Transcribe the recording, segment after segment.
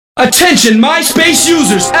Attention MySpace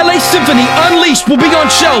users, LA Symphony Unleashed will be on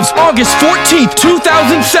shelves August 14th,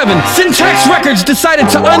 2007. Syntax Records decided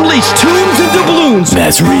to unleash Tunes into Balloons.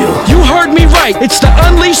 That's real. You heard me right, it's the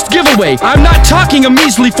Unleashed giveaway. I'm not talking a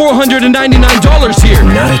measly $499 here.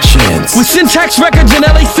 Not a chance. With Syntax Records and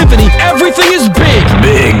LA Symphony, everything is big.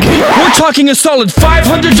 Big. We're talking a solid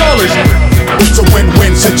 $500. It's a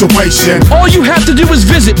win-win situation. All you have to do is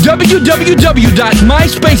visit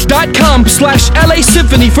www.myspace.com/LA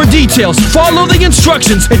Symphony for details. Follow the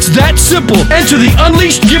instructions. It's that simple. Enter the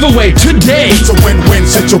Unleashed giveaway today. It's a win-win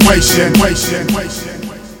situation.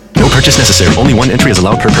 No purchase necessary. Only one entry is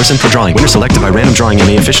allowed per person per drawing. Winner selected by random drawing and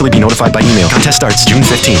may officially be notified by email. Contest starts June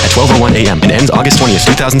 15 at 12:01 a.m. and ends August 20th,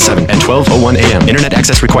 2007 at 12:01 a.m. Internet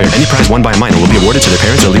access required. Any prize won by a minor will be awarded to their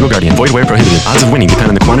parents or legal guardian. Void where prohibited. Odds of winning depend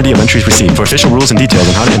on the quantity of entries received. For official rules and details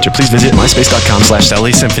on how to enter, please visit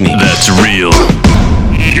myspace.com/LA Symphony. That's real.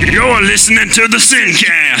 You're listening to the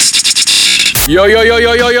Sincast. Yo.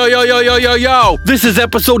 This is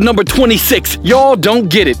episode number 26. Y'all don't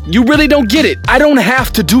get it. You really don't get it. I don't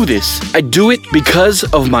have to do this. I do it because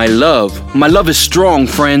of my love. My love is strong,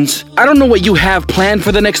 friends. I don't know what you have planned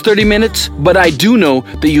for the next 30 minutes, but I do know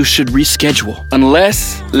that you should reschedule.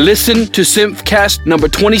 Unless Listen to Synthcast number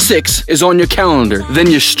 26 is on your calendar, then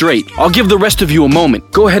you're straight. I'll give the rest of you a moment.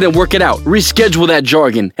 Go ahead and work it out. Reschedule that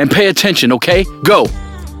jargon and pay attention, okay? Go.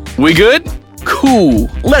 We good? Cool.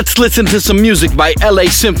 Let's listen to some music by LA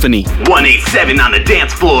Symphony. 187 on the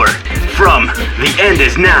dance floor. From The End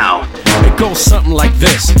Is Now. It goes something like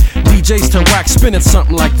this. DJs to wax, spinning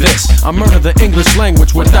something like this. I murder the English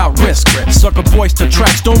language without risk. Sucker boys to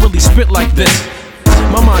tracks don't really spit like this.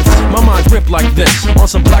 My mind rip like this. On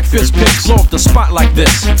some black fist picks, blow up the spot like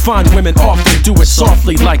this. Find women often, do it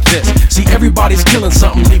softly like this. See, everybody's killing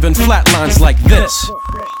something, leaving flat lines like this.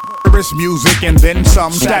 Music and then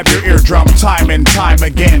some. Stab your eardrum time and time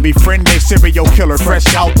again. Befriend a serial killer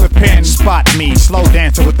fresh out the pen. Spot me, slow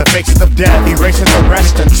dancer with the faces of death. Erasing the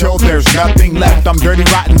rest until there's nothing left. I'm dirty,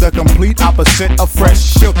 rotten, the complete opposite of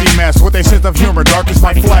fresh. Filthy mess with a sense of humor, dark as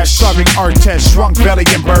my flesh. Serving art test, shrunk belly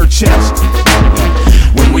and bird chest.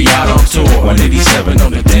 When we out on tour, 187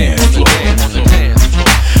 on the dance floor.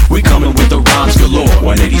 We coming with the rhymes galore,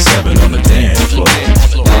 187 on the dance floor.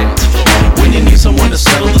 When you need someone to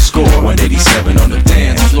settle the score, 187 on the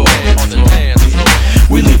dance floor.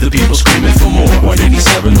 We leave the people screaming for more,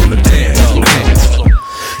 187 on the dance floor.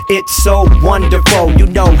 It's so wonderful, you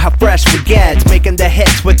know how fresh we get. Making the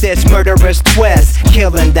hits with this murderous twist.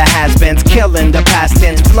 Killing the has-beens, killing the past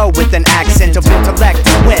tense. Flow with an accent of intellect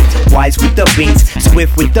and wit. Wise with the beats,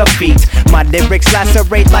 swift with the feet. My lyrics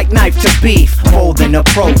lacerate like knife to beef. Bold and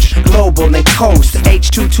approach, global and coast.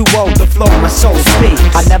 H220, the flow my soul speaks.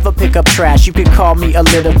 I never pick up trash, you could call me a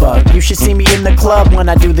litter bug. You should see me in the club when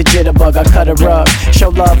I do the jitterbug. I cut a rug, show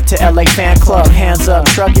love to LA fan club. Hands up,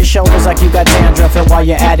 shrug your shoulders like you got dandruff. And while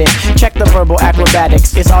you're at it, check the verbal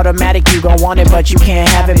acrobatics. It's automatic, you gon' want it, but you can't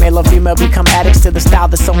have it. Male or female become addicts to the style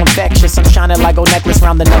that's so infectious. I'm shining like a necklace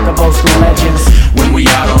round the neck of old school legends. When we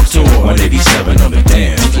out on tour, 187 on the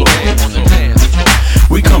dance floor.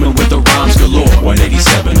 We coming with the rhymes galore,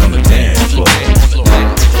 187 on the dance floor.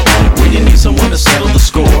 When you need someone to settle the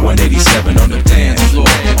score, 187 on the dance floor.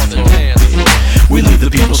 We leave the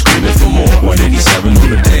people screaming for more, 187 on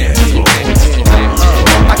the dance floor.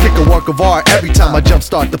 I kick a work of art every time I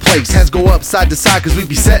jumpstart the place. Hands go up side to side cause we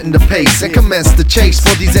be setting the pace. And commence the chase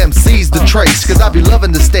for these MCs to trace. Cause I be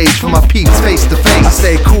loving the stage for my peeps face to face. I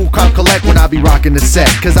stay cool, calm, collect when I be rocking the set.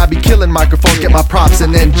 Cause I be killing microphones, get my props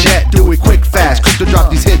and then jet. Do it quick, fast, quick to drop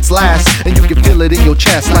these hits last. And you can feel it in your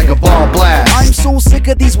chest like a ball blast. I'm so sick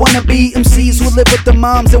of these wannabe MCs who live with the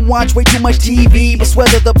moms and watch way too much TV but swear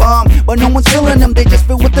they're the bomb. But no one's feeling them, they just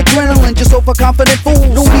filled with adrenaline. Just overconfident fools,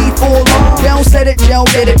 no need for long. Bell said it, Gel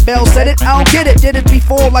did it, Bell said it, I'll get it. Did it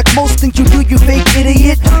before, like most things you do, you fake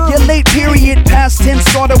idiot. You're late, period, past tense,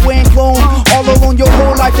 started wearing clone. All alone, your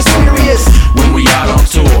whole life is serious. When we out on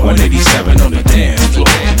tour, 187 on the dance floor.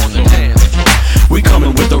 We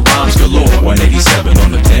coming with the rhymes galore, 187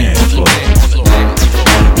 on the dance floor.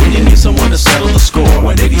 When you need someone to settle the score,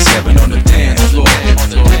 187 on the dance floor.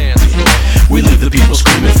 We leave the people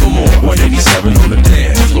screaming for more, 187 on the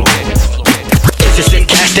dance floor. It's a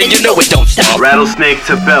Sincast and you know it don't stop. Rattlesnake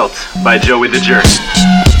to Belt by Joey the Jerk.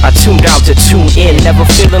 I tuned out to tune in, never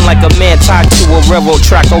feeling like a man tied to a railroad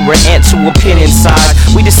track or an ant to a pin inside.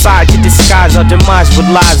 We decide to disguise our demise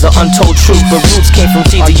with lies, or untold truth, but roots came from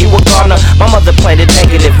Caesar. You a gardener, my mother rather played it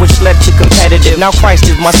negative, which led to competitive. Now Christ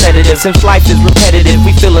is my sedative, since life is repetitive,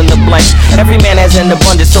 we fill in the blanks. Every man has an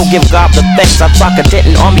abundance, so give God the thanks. I'd rock a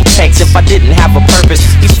Denton army tanks if I didn't have a purpose.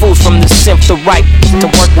 These fools from the simp to right to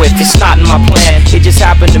work with, it's not in my plan. It just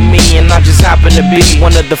happened to me, and I just happen to be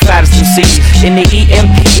one of the fattest MCs in the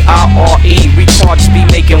EMPIRE. Retards be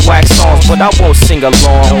making wax songs, but I won't sing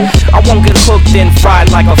along. I won't get hooked and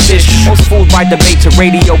fried like a fish. Most fools write debate to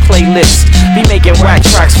radio playlists, be making whack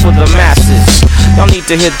tracks for the masses. Y'all need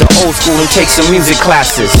to hit the old school and take some music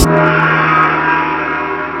classes.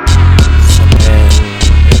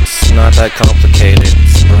 It's not that complicated.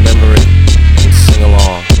 Remember it and sing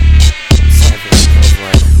along.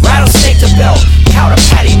 Rattlesnake to belt, cow to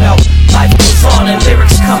patty melt. Life goes on and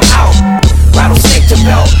lyrics come out. Rattlesnake to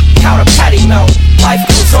belt, cow to patty melt. Life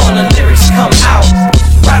goes on and lyrics come out.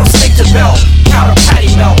 Rattlesnake to belt, cow to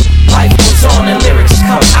patty melt. Life goes on and lyrics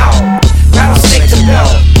come out. Rattlesnake to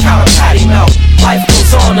belt, cow to patty melt. Life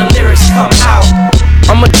goes on and lyrics come out.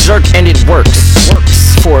 I'm a jerk and it works.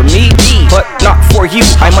 Works for me, but not for you.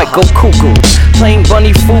 I might go cuckoo, playing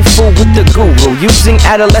bunny foo-foo with the guru, using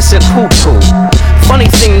adolescent hoo-hoo. Funny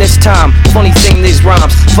thing this time, funny thing these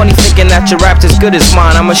rhymes. Funny thinking that your rap's as good as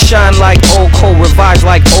mine. I'ma shine like old coal, revise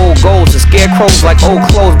like old goals, and scarecrows like old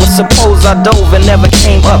clothes. But suppose I dove and never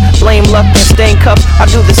came up. Blame luck and stain cups, I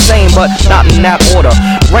do the same, but not in that order.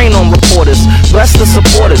 Rain on reporters, bless the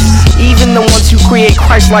supporters, even the ones who create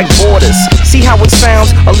Christ-like borders. See how it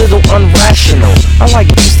sounds? A little unrational. I like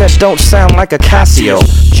beats that don't sound like a Casio.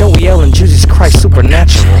 Joey L and Jesus Christ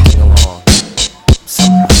Supernatural.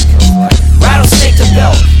 Rattlesnake to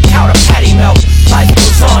belt, cow to patty melt. Life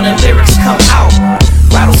goes on and lyrics come out.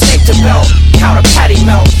 Rattlesnake to belt, cow to patty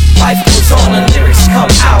melt. Life goes on and lyrics come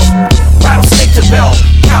out. Rattlesnake to belt,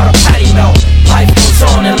 cow to patty melt. Life goes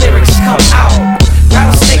on and lyrics come out.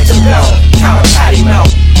 Rattlesnake to belt, cow to patty melt.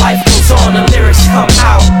 Life goes on and lyrics come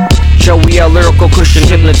out. Joey L, lyrical Christian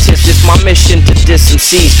hypnotist. It's my mission to diss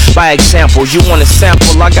MCs by example. You want a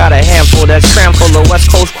sample? I got a handful that's crammed full of West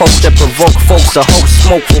Coast quotes that provoke folks to hope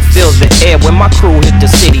smoke fulfills the air. When my crew hit the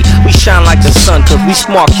city, we shine like the sun, cause we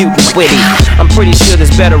smart, cute, and witty. I'm pretty sure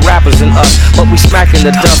there's better rappers than us, but we smacking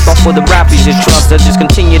the dust off for the rappers you trust that just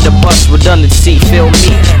continue to bust redundancy. Feel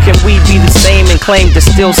me? Can we be the same and claim to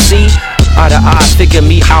still see? Eye to eye, figure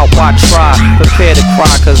me out, why try? Prepare to cry,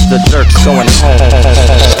 cause the jerk's going home.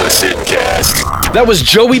 That was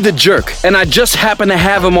Joey the Jerk, and I just happen to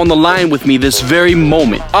have him on the line with me this very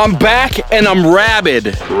moment. I'm back and I'm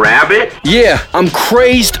rabid. Rabbit? Yeah, I'm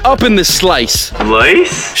crazed up in this slice.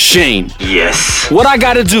 Lice? Shane. Yes. What I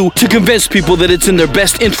gotta do to convince people that it's in their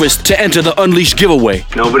best interest to enter the Unleashed giveaway?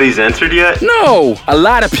 Nobody's entered yet? No, a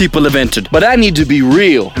lot of people have entered, but I need to be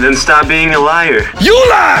real. Then stop being a liar. You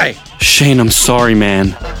lie! Shane, I'm sorry,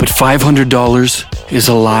 man, but $500 is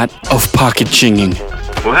a lot of pocket chinging.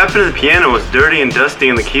 What happened to the piano? It's dirty and dusty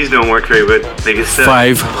and the keys don't work very good. They get set.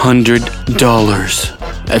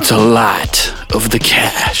 $500. That's a lot of the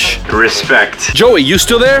cash. Respect. Joey, you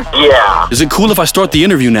still there? Yeah. Is it cool if I start the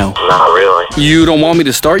interview now? Not really. You don't want me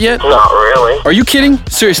to start yet? Not really. Are you kidding?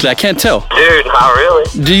 Seriously, I can't tell. Dude, not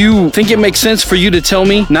really. Do you think it makes sense for you to tell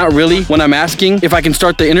me, not really, when I'm asking if I can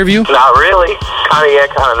start the interview? Not really. Kinda yeah,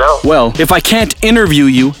 kinda no. Well, if I can't interview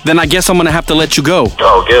you, then I guess I'm gonna have to let you go.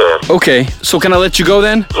 Oh, good. Okay, so can I let you go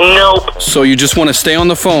then? Nope. So you just want to stay on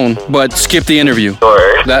the phone, but skip the interview?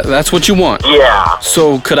 Sure. That's what you want? Yeah.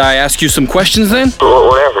 So could I ask you some questions then?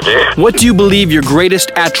 Whatever, dude. What do you believe your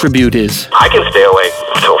greatest attribute is? I can stay awake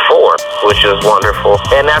till 4, which is wonderful.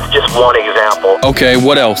 And that's just one example. Okay,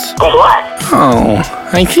 what else? I'm black. Oh,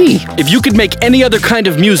 I see. If you could make any other kind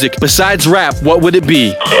of music besides rap, what would it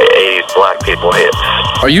be? 80s black people hits.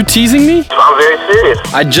 Are you teasing me? I'm very serious.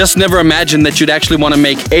 I just never imagined that you'd actually want to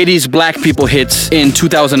make 80s black people hits in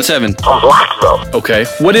 2007. I'm black, though. Okay.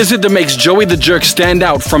 What is it that makes Joey the Jerk stand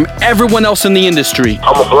out from everyone else in the industry?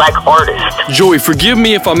 I'm a black artist. Joey, forgive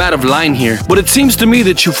me if I'm out of line here, but it seems to me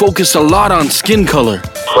that you focus a lot on skin color.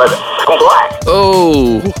 But I'm black.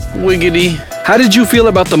 Oh, wiggity. How did you feel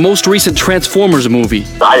about the most recent Transformers movie?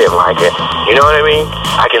 I didn't like it. You know what I mean?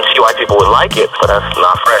 I can see why people would like it, but that's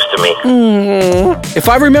not fresh to me. If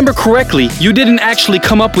I remember correctly, you didn't actually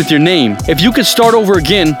come up with your name. If you could start over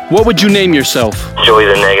again, what would you name yourself? Joey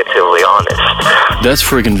the Negatively Honest. That's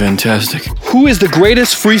friggin' fantastic. Who is the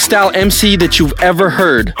greatest freestyle MC that you've ever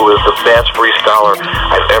heard? Who is the best freestyler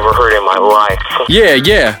I've ever heard in my life?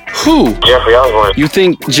 Yeah. Who? Jeffrey Osborne. You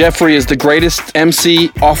think Jeffrey is the greatest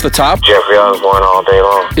MC off the top? Jeffrey Osborne all day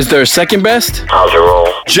long. Is there a second best? Al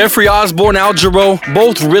Jarreau. Jeffrey Osborne, Al Jarreau,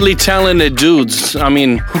 both really talented dudes. I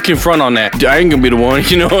mean, who can front on that? I ain't gonna be the one,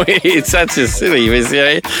 you know? That's just silly, you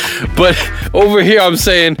see? But over here, I'm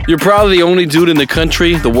saying, you're probably the only dude in the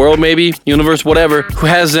country, the world maybe, universe, whatever, who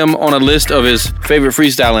has them on a list of his favorite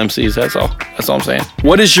freestyle MCs. That's all I'm saying.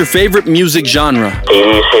 What is your favorite music genre?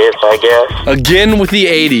 80s hits, I guess. Again with the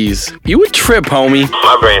 80s. You a trip, homie.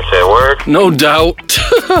 My brain said word. No doubt.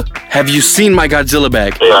 Have you seen my Godzilla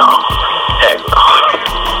bag? No. Heck no.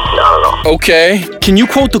 No. Okay. Can you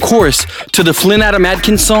quote the chorus to the Flynn Adam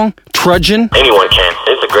Atkins song, Trudgin'? Anyone can.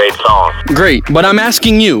 It's a great song. Great, but I'm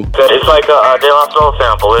asking you. It's like a De La Soul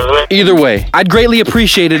sample, isn't it? Either way, I'd greatly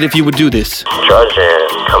appreciate it if you would do this.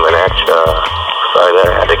 Trudgin', coming at ya. Sorry that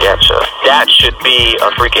I had to get ya. That should be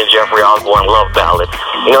a freaking Jeffrey Osborne love ballad.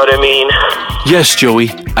 You know what I mean? Yes,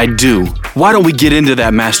 Joey, I do. Why don't we get into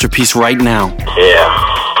that masterpiece right now?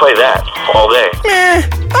 Yeah. Play that all day.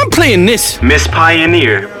 I'm playing this. Miss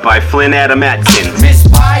Pioneer by Flynn Adam Atkins. Miss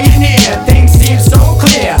Pioneer, things seem so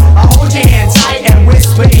clear. I hold your hand tight and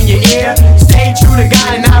whisper in your ear. Stay true to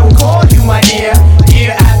God and I will call you my dear.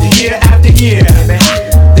 Year after year after year.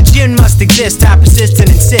 The gin must exist, I persist and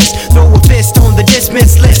insist. Throw a fist on the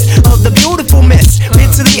dismissed list of the beautiful miss.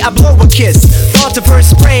 Mentally I blow a kiss. Thought to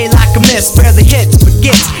first spray like a mist. Barely hits but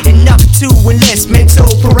gets enough to enlist mental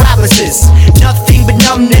paralysis. Nothing but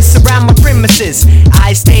numbness around my premises.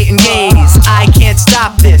 I stay and gaze, I can't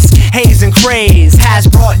stop this. Haze and craze has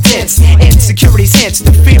brought dents. Insecurities hints,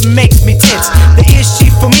 the fear makes me tense. The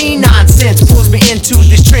issue for me nonsense pulls me into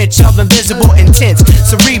this trench of invisible intense.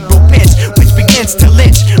 Cerebral pinch which begins to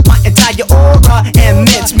lynch my entire aura and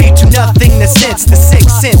mince me to nothingness since the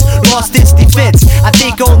sixth sense lost its defense. I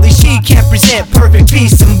think only she can present perfect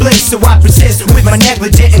peace and bliss, so I persist with my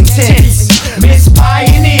negligent intent. Miss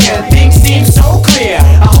Pioneer, things seem so clear.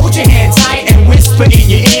 I hold your hand tight and whisper in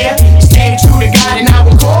your ear. Stay true to God and I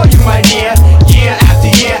will call you my dear. Year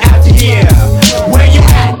after year after year. Where you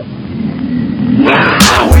at?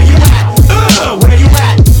 Where you at? Where you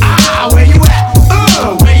at? Where you at?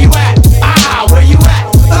 Where you at? Where you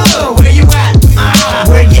at? Where you at?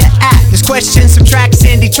 Where you at? This question subtracts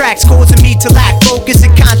and detracts, causing me to lack focus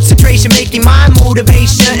and concentration, making my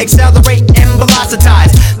motivation accelerate and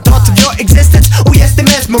velocitize. Thoughts of your existence, oh yes, they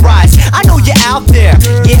mesmerize. I know you're out there,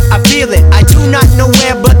 yeah, I feel it. I do not know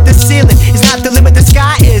where, but the ceiling is not the limit. The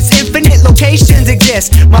sky is infinite, locations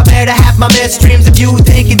exist. My better half, my best dreams of you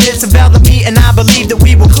thinking this envelop me, and I believe that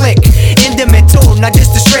we will click in the mental, not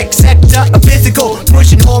just the strict sector of physical,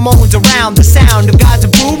 pushing hormones around. The sound of God's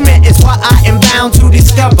improvement is what I am bound to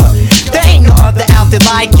discover. There ain't no other out there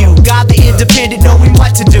like you. God the independent, knowing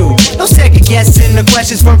what to do. No second guessing the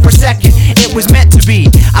questions from per second. It was meant to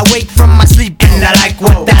be. I wake from my sleep and I like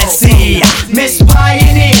what I see. Miss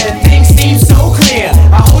Pioneer, things seem so clear.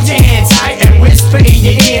 I hold your hand tight and whisper in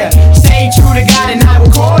your ear. Stay true to God and I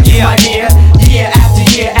will call you my dear. Year after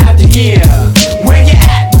year after year. Where you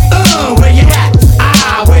at? Where you at?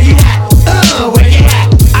 Where you at? Where you at?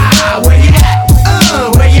 Where you at?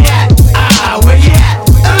 Where you at? Where you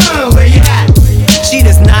at? Where you at? She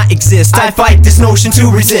does not exist. I fight this notion to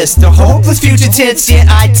resist the hopeless future tense, yet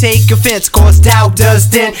I take offense, cause doubt does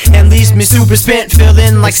dent and leaves me super spent,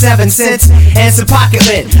 feeling like 7 cents and some pocket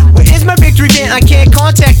lint. Where is my victory bent? I can't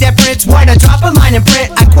contact that prince. Why'd I drop a line in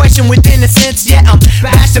print? I question within a sense, yet I'm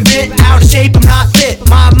bashed a bit out of shape, I'm not fit.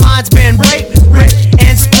 My mind's been ripped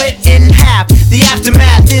and split in half. The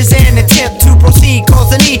aftermath is an attempt to proceed, cause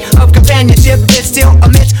the need of companionship is still a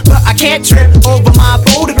myth, but I can't trip over my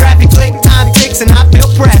photographic flick. Time ticks and I feel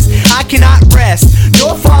pressed. I cannot rest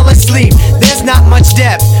nor fall asleep. There's not much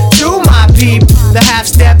depth to my peep. The half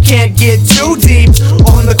step can't get too deep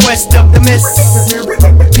on the quest of the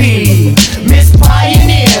Mississippi. Miss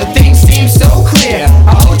Pioneer, things seem so clear.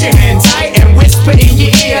 I hold your hand tight and whisper in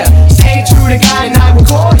your ear. Stay true to God and I will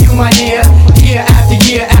call you my dear. Year after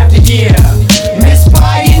year after year. Miss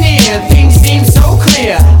Pioneer, things seem so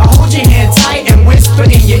clear. I hold your hand tight and whisper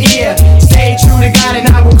in your ear. Stay true to God and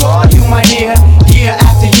I will call you my dear. Year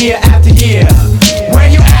after year after year. Where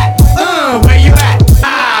you at? Where you at?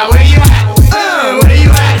 Where you at? Where you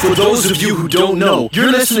at? For those of you who don't know,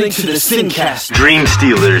 you're listening to the Sincast. Dream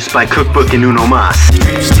Stealers by Cookbook and Uno Mas.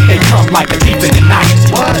 They come like a thief in the night.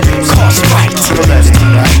 Cause right.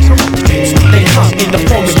 They come in the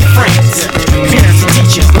form of your friends. Parents and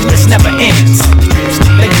teachers, the list never ends.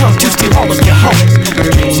 They come to steal all of your hope.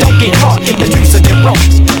 Don't get caught in the use of their rope.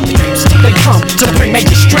 They come to bring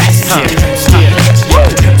major stress.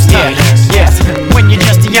 Yeah. When you're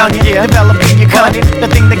just a youngin', developing your cunning, the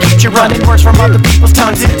thing that keeps you running, words from other people's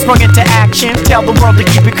tongues. Sprung into action, tell the world to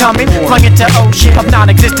keep it coming. Flung into ocean of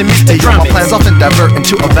non-existent Mr. Drummond. My plans often divert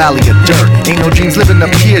into a valley of dirt. Ain't no dreams living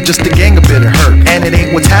up here, just a gang of bitter hurt. And it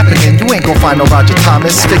ain't what's happening, you ain't gon' find no Roger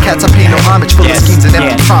Thomas. The cats I pay no homage, full of schemes and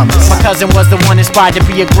empty promise. My cousin was the one inspired to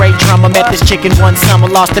be a great drummer. Met this chick in one summer,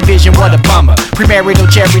 lost the vision, what a bummer. Premarital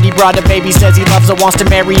charity, brought a baby, says he loves her, wants to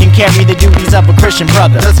marry and carry the duties of a Christian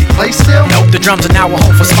brother. Does he play still? Nope, the drums are now a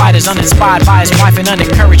home for spiders, uninspired by his wife and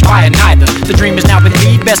unencouraged by her neither. The dream is now with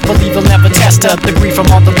me, best believe he'll never test her. The grief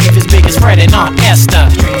from all the beef is big as Fred and Aunt Esther.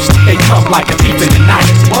 They come like a thief in the night,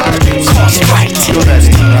 cause right.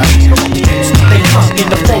 They come in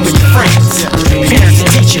the form of your friends, parents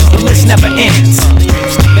and teachers, the list never ends.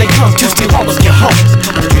 They come to steal all of your hopes,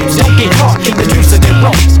 don't get caught in the noose of their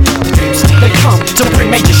ropes. They come to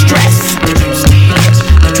bring major stress.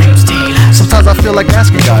 Sometimes I feel like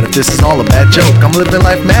asking God if this is all a bad joke. I'm living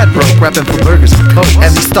life mad broke, rapping for burgers and coke.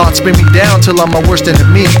 And these thoughts bring me down till I'm my worst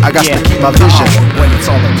enemy. I got to keep my vision when it's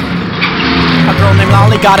all over. A girl named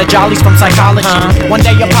Lolly got her jollies from psychology. One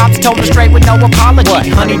day your pops told her straight with no apology.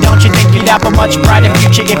 Honey, don't you think you'd have a much brighter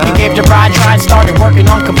future if you gave your bride try and started working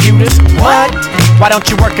on computers? What? Why don't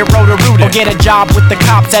you work at Roto-Rooter or get a job with the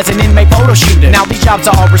cops as an inmate photo shooter? Now these jobs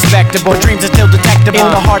are all respectable, dreams are still detectable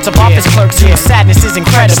in the hearts of office clerks whose sadness is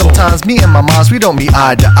incredible. Sometimes me and my moms, we don't meet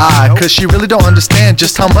eye to eye, cause she really don't understand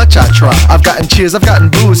just how much I try. I've gotten cheers, I've gotten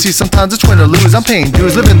boos, see sometimes it's win or lose. I'm paying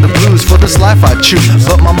dues, living the blues for this life I choose.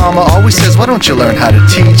 But my mama always says, why don't you learn how to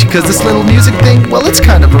teach? Cause this little music thing, well it's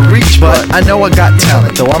kind of a reach. But I know I got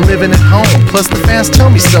talent, though I'm living at home. Plus the fans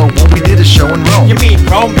tell me so when we did a show in Rome. You mean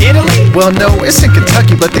Rome, Italy? Well no, it's in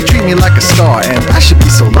Kentucky, but they treat me like a star, and I should be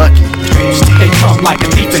so lucky. They come like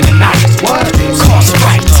a thief in the night, cause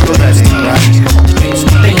right.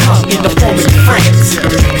 They come in the form of your friends,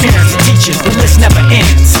 parents and teachers, the list never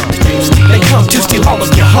ends. They come to steal all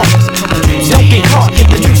of your hopes, don't get caught in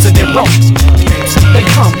the noose of their ropes. They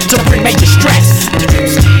come to bring major stress.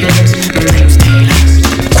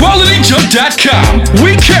 QualityJump.com.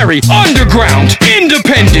 We carry underground,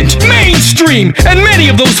 independent, mainstream, and many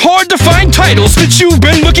of those hard-to-find titles that you've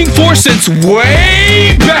been looking for since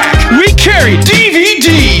way back. We carry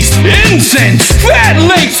DVDs, incense, fat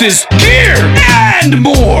laces, gear, and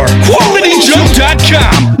more.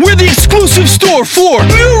 QualityJump.com. We're the exclusive store for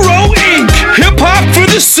Neuro Inc., Hip Hop for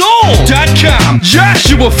the Soul.com,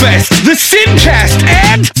 Joshua Fest, The Sincast,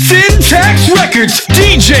 and Syntax Records.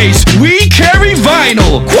 DJs, we carry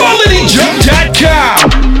vinyl. QualityJump.com.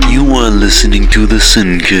 You are listening to the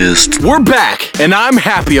Sincast. We're back, and I'm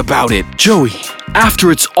happy about it. Joey,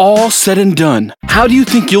 after it's all said and done, how do you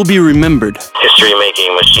think you'll be remembered?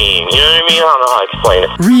 History-making machine. You know what I mean? I don't know how to explain it.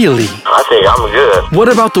 Really? I think I'm good. What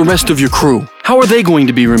about the rest of your crew? How are they going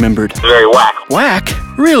to be remembered? Very whack. Whack?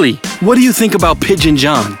 Really? What do you think about Pigeon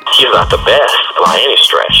John? He's not the best by any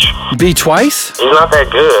stretch. B twice? He's not that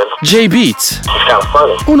good. J Beats? He's kind of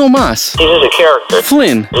funny. Uno más? He's just a character.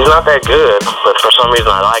 Flynn? He's not that good, but for some reason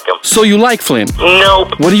I like him. So you like Flynn?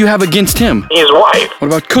 Nope. What do you have against him? He's white. What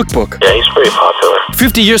about Cookbook? Yeah, he's pretty popular.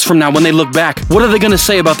 50 years from now, when they look back, what are they going to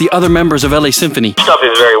say about the other members of LA Symphony? Stuff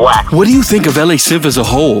is very whack. What do you think of LA Symp as a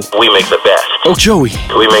whole? We make the best. Oh, Joey.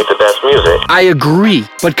 We make the best music. I agree.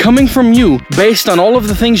 But coming from you, based on all of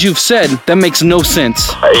the things you've said, that makes no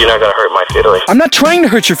sense. You're not gonna hurt my feelings. I'm not trying to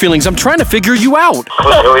hurt your feelings. I'm trying to figure you out.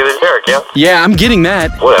 Joey the Jerk, yeah? Yeah, I'm getting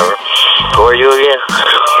that. Whatever. Who are you again?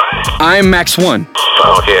 I'm Max One. I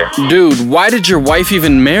don't care. Dude, why did your wife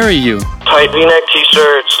even marry you? Tight V-neck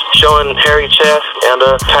t-shirts, showing hairy chest, and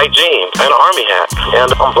tight jeans, and an army hat,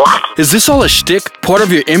 and I'm black. Is this all a shtick? Part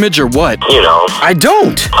of your image or what? You know. I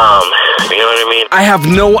don't. You know what I mean? I have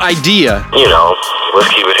no idea. You know, let's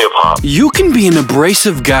keep it hip-hop. You can be an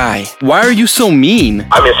abrasive guy. Why are you so mean?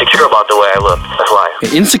 I'm insecure about the way I look, that's why.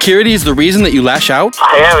 Insecurity is the reason that you lash out?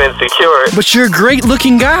 I am insecure. But you're a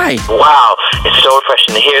great-looking guy. Wow, it's so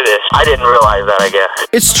refreshing to hear this. I didn't realize that, I guess.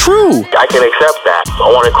 It's true. I can accept that. I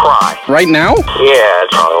want to cry. Right now? Yeah,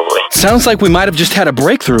 probably. Sounds like we might have just had a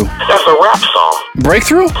breakthrough. That's a rap song.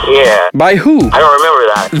 Breakthrough? Yeah. By who? I don't remember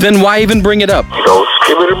that. Then why even bring it up? Go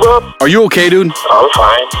skip it up. Are you okay, dude? I'm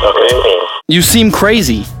fine. Okay. You seem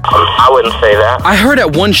crazy. I wouldn't say that. I heard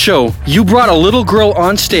at one show, you brought a little girl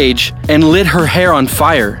on stage and lit her hair on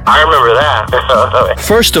fire. I remember that.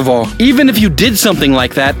 First of all, even if you did something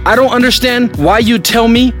like that, I don't understand why you'd tell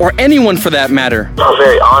me, or anyone for that matter. I'm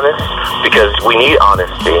very honest, because we need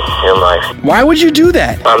honesty in life. Why would you do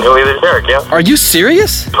that? I'm Joey the Jerk, yeah. Are you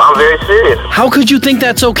serious? I'm very serious. How could you think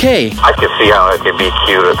that's okay? I could see how it could be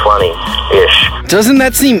cute or funny-ish. Doesn't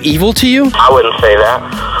that seem evil to you? I wouldn't say that,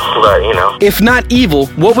 but you know. If not evil,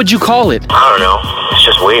 what would you call it? I don't know. It's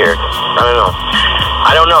just weird.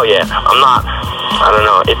 I don't know yet. I don't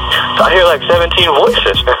know. I hear like 17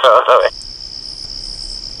 voices.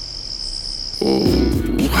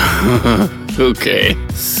 Okay.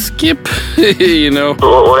 Skip, you know.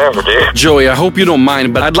 Whatever, dude. Joey, I hope you don't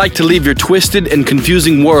mind, but I'd like to leave your twisted and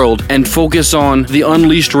confusing world and focus on the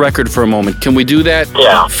Unleashed record for a moment. Can we do that?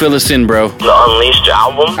 Yeah. Fill us in, bro. The Unleashed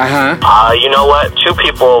album? Uh-huh. You know what? 2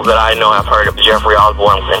 people that I know have heard of Jeffrey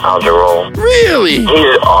Osborne and Al Jarreau. Really?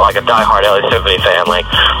 He's like a diehard LA Symphony fan, like,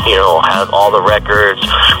 you know, has all the records.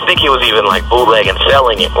 I think he was even like bootlegging,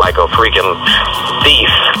 selling it like a freaking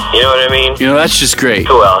thief. You know what I mean? You know, that's just great.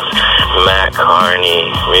 Who else? Matt Carney,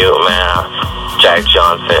 Mute Math, Jack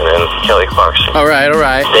Johnson, and Kelly Clarkson. All right.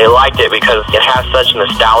 They liked it because it has such a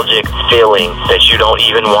nostalgic feeling that you don't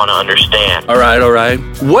even want to understand. All right.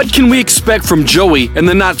 What can we expect from Joey in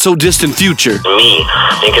the not-so-distant future? Me,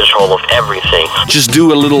 in control of everything. Just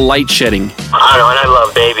do a little light shedding. I know, and I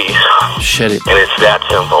love babies. Shed it. And it's that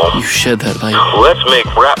simple. You shed that light. Let's make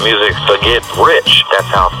rap music to get rich.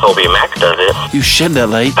 That's how Toby Mac does it. You shed that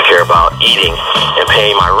light. I care about eating and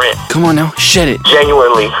paying my rent. Come on now, shed it.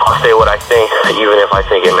 Genuinely, I'll say what I think, even if I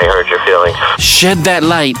think it may hurt your feelings. Shed that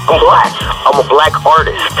light. I'm black. I'm a black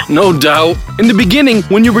artist. No doubt. In the beginning,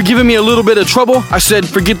 when you were giving me a little bit of trouble, I said,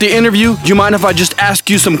 forget the interview. Do you mind if I just ask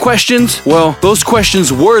you some questions? Well, those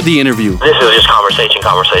questions were the interview. This is just conversation.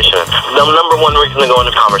 The number one reason to go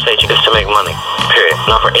into conversation is to make money. Period.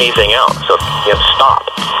 Not for anything else. So you have to stop.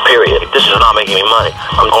 Period. This is not making me money.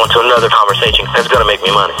 I'm going to another conversation that's going to make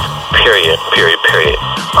me money. Period.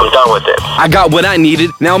 I'm done with it. I got what I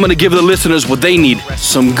needed. Now I'm going to give the listeners what they need.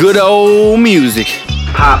 Some good old music.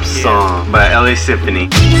 Pop Song by LA Symphony.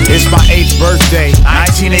 It's my 8th birthday,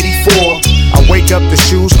 1984. I wake up, the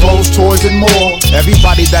shoes, clothes, toys, and more.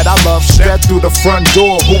 Everybody that I love step through the front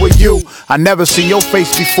door. Who are you? I never seen your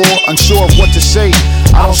face before. Unsure of what to say,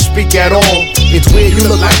 I don't speak at all. It's weird, you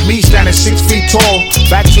look like me, standing 6 feet tall.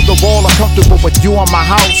 Back to the wall, uncomfortable with you on my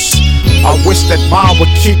house. I wish that mom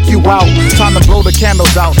would kick you out. Time to blow the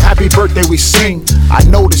candles out, happy birthday we sing. I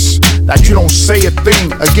notice that you don't say a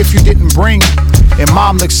thing, a gift you didn't bring. And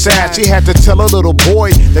mom looked sad, she had to tell her little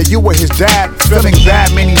boy that you were his dad. Feeling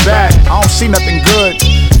bad, meaning bad, I don't see nothing good.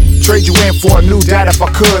 Trade you in for a new dad if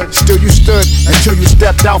I could. Still you stood until you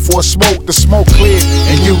stepped out for a smoke. The smoke cleared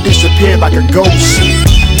and you disappeared like a ghost.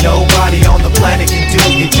 Nobody on the planet can do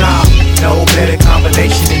your job. No better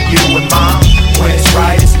combination than you and mom. When it's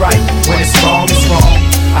right, it's right. When it's wrong, it's wrong.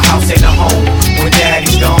 A house ain't a home when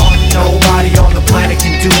daddy's gone. Nobody on the planet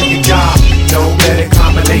can do your job. No better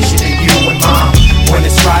combination than you and mom. When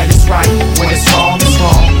it's right, it's right. When it's wrong, it's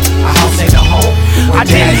wrong. A house ain't a home. I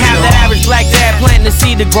didn't have that average black dad planting the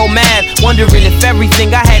seed to grow mad, wondering if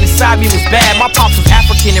everything I had inside me was bad. My pops was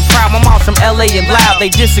African and proud, my mom's from LA and loud. They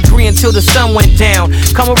disagree until the sun went down.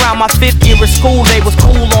 Come around my 5th year of school, they was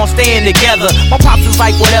cool on staying together. My pops was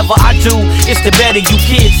like, whatever I do, it's the better you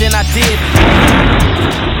kids, and I did.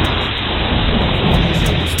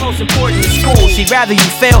 Most important in school, she'd rather you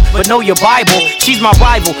fail but know your Bible. She's my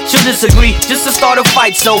rival, she'll disagree just to start a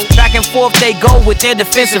fight. So back and forth they go with their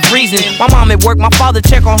defensive reasoning. My mom at work, my father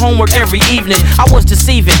check on homework every evening. I was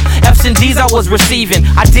deceiving, F's and D's I was receiving.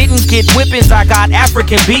 I didn't get whippings, I got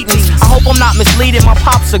African beatings. I hope I'm not misleading, my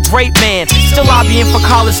pop's a great man. Still lobbying for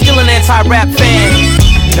college, still an anti-rap fan.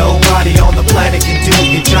 Nobody on the planet can do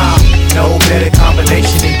your job. No better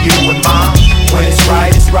combination than you and mom. When it's right,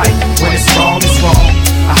 it's right. When it's wrong, it's wrong.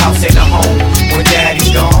 A house ain't a home when daddy's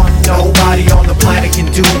gone. Nobody on the planet can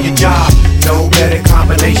do your job. No better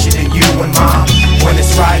combination than you and mom. When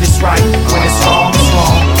it's right, it's right. When it's wrong, it's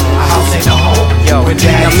wrong. A house ain't a home when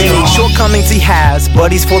daddy's gone. Shortcomings he has,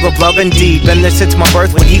 but he's full of love indeed. Been there since my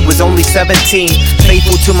birth when he was only 17.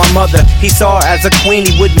 Faithful to my mother, he saw her as a queen.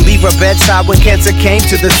 He wouldn't leave her bedside when cancer came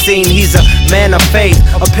to the scene. He's a man of faith,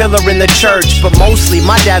 a pillar in the church, but mostly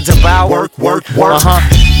my dad's about work.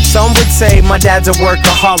 Some would say my dad's a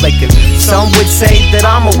workaholic, and some would say that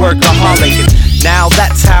I'm a workaholic. And Now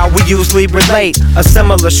that's how we usually relate. A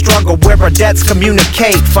similar struggle where our debts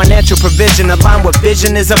communicate. Financial provision aligned with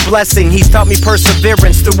vision is a blessing. He's taught me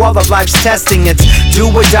perseverance through all of life's testing. It's do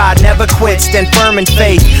or die, never quit, stand firm in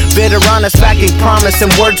faith. Bitter, honest, backing promise in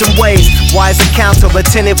words and ways. Wise and counsel,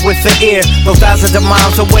 attentive with the ear. Though thousands of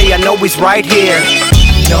miles away, I know he's right here.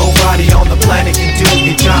 Nobody on the planet can do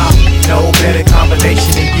your job. No better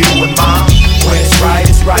combination than you and mom. When it's right,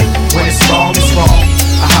 it's right. When it's wrong, it's wrong.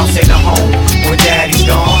 A house ain't a home when daddy's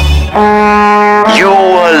gone.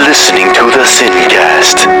 You're listening to the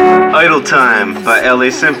Sincast. Idle Time by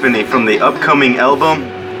LA Symphony from the upcoming album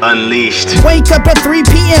Unleashed. Wake up at 3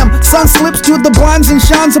 p.m. Sun slips through the blinds and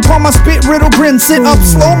shines upon my spit riddle grin. Sit up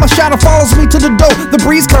slow, my shadow follows me to the door. The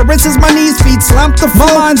breeze caresses my knees, feet slamp the floor.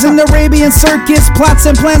 My mind's in the Arabian circus, plots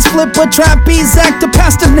and plans flip a trapeze act to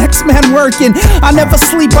pass the next man working. I never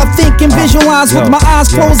sleep, I think and visualize with my eyes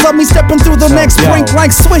closed up. Me stepping through the next brink like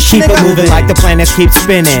swish. Keep it moving like the planets keep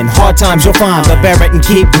spinning. Hard times you'll find, but bear it and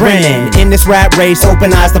keep grinning. In this rat race, open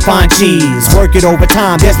eyes to find cheese. Work it over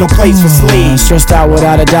time, there's no place for sleep. Stressed out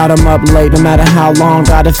without a doubt, I'm up late. No matter how long,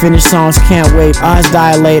 gotta finish songs, can't wait. Eyes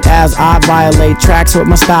dilate as I violate tracks with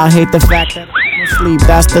my style. Hate the fact that sleep,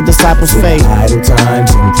 that's the disciples' fate. Idle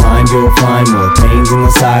times inclined, you'll find more pains in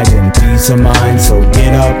the side than peace of mind. So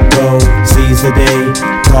get up, go, seize the day,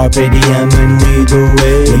 carpe diem and lead the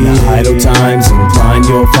way. In the idle times inclined,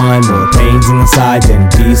 you'll find more pains in the side than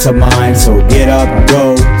peace of mind. So get up,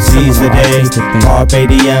 go, seize the day, carpe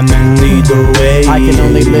diem and lead the way. I can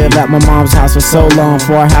only live at my mom's house for so long,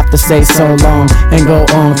 for I have to stay so long and go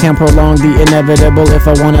on. Can't prolong the inevitable if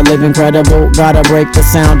I wanna live incredible. Gotta break the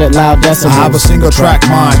sound at loud decibels. I have a single track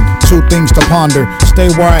mind, two things to ponder. Stay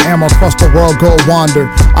where I am, across the world go wander.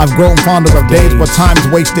 I've grown fonder of days where time's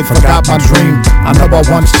wasted. Forgot my dream, I never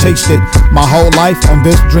once chased it. My whole life on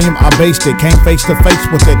this dream I based it. Came face to face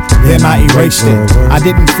with it, then I erased it. I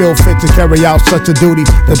didn't feel fit to carry out such a duty.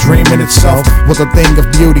 The dream in itself was a thing of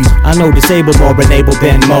beauty. I know disabled more enabled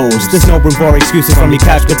than most. There's no room for excuses from the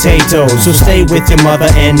couch potatoes. So stay with your mother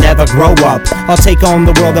and never grow up. I'll take on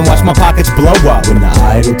the world and watch my pockets blow up. When the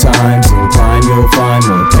idle times incline, you'll find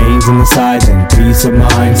more pains in the side than peace of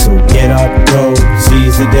mind. So get up, go,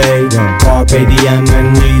 seize the day, carpe diem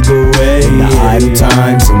and lead the way. When the idle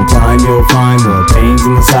times incline, you'll find more pains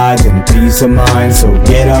in the side than peace of mind. So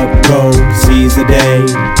get up, go, seize the day,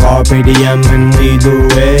 carpe diem and lead the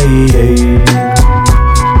way.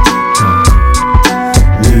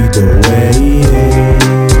 Lead the way.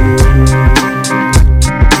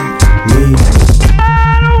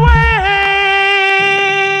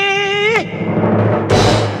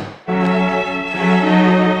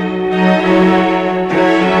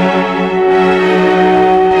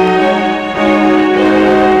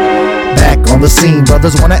 The scene,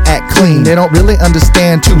 brothers wanna act clean, they don't really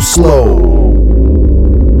understand too slow.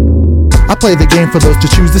 I play the game for those to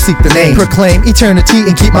choose to seek the name. Proclaim eternity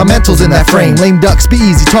and keep my mentals in that frame. Lame ducks be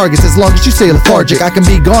easy targets as long as you stay lethargic. I can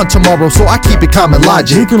be gone tomorrow, so I keep it common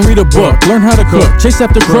logic. You can read a book, learn how to cook, chase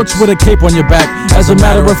after crooks with a cape on your back. As a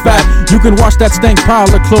matter of fact, you can wash that stank pile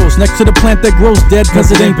of clothes next to the plant that grows dead cause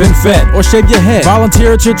it ain't been fed. Or shave your head,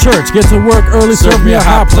 volunteer at your church, get to work early, serve me a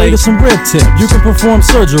hot plate of some rib tips. You can perform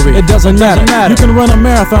surgery, it doesn't matter. You can run a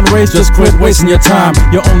marathon race, just quit wasting your time.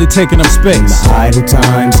 You're only taking up space. In the idle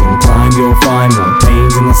times inclined, you'll find more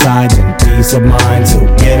pains in the side than peace of mind. So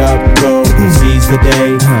get up, go, seize the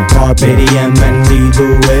day, carpe diem and lead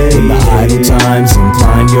the way. In the idle times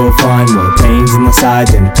inclined, you'll find more pains in the side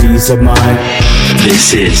than peace of mind.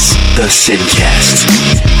 This is the Sincast.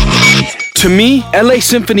 To me, LA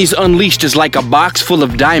Symphony's Unleashed is like a box full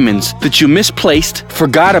of diamonds that you misplaced,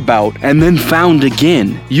 forgot about, and then found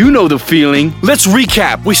again. You know the feeling. Let's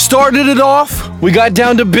recap. We started it off, we got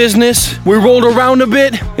down to business, we rolled around a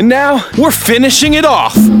bit, and now we're finishing it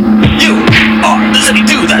off. You are listening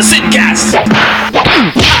to the Sincast.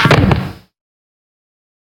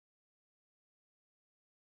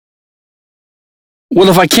 Well,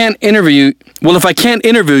 if I can't interview, Do you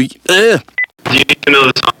know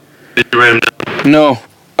the song? Did you write them down? No.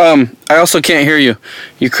 I also can't hear you.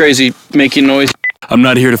 You crazy making noise. I'm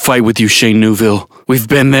not here to fight with you, Shane Newville. We've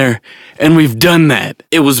been there, and we've done that.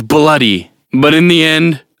 It was bloody. But in the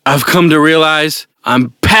end, I've come to realize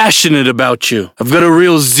I'm passionate about you. I've got a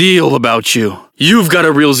real zeal about you. You've got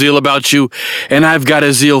a real zeal about you, and I've got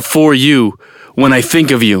a zeal for you. When I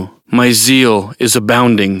think of you, my zeal is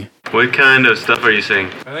abounding. What kind of stuff are you saying?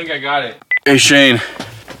 I think I got it. Hey, Shane.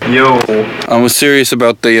 Yo. I was serious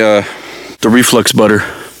about the reflux butter.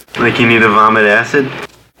 Like you need to vomit acid?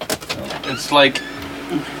 It's like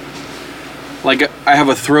I have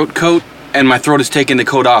a throat coat, and my throat is taking the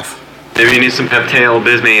coat off. Maybe you need some Peptail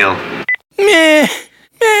Bismale.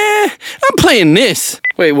 I'm playing this.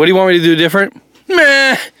 Wait, what do you want me to do different?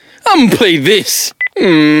 I'm gonna play this.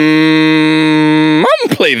 I'm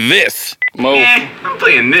gonna play this. Mo. I'm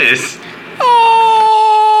playing this.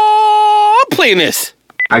 Oh, I'm playing this.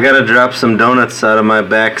 I gotta drop some donuts out of my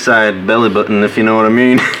backside belly button, if you know what I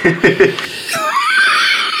mean.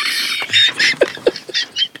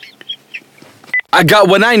 I got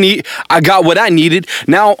what I need. I got what I needed.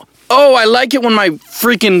 Now, I like it when my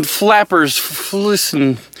freaking flappers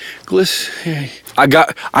glisten. I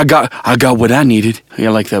got what I needed. I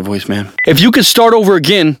like that voice, man. If you could start over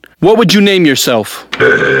again, what would you name yourself?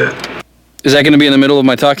 Is that gonna be in the middle of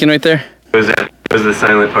my talking right there? What was the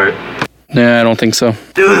silent part? Nah, I don't think so.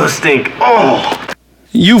 Dude, those stink. Oh!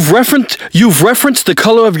 You've referenced the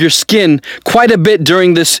color of your skin quite a bit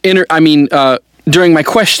during this during my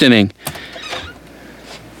questioning.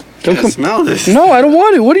 Don't smell this. No, I don't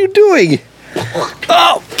want it. What are you doing?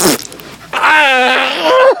 Oh!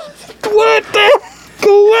 What the?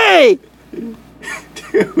 Go away!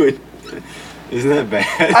 Dude, isn't that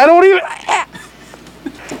bad? I don't even.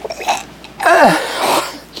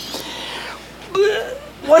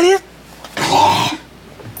 What is?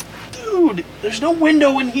 Dude, there's no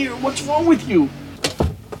window in here. What's wrong with you?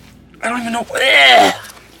 I don't even know.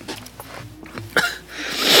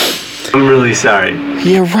 I'm really sorry.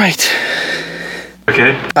 You're right.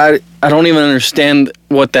 Okay. I don't even understand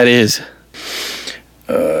what that is.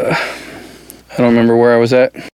 I don't remember where I was at.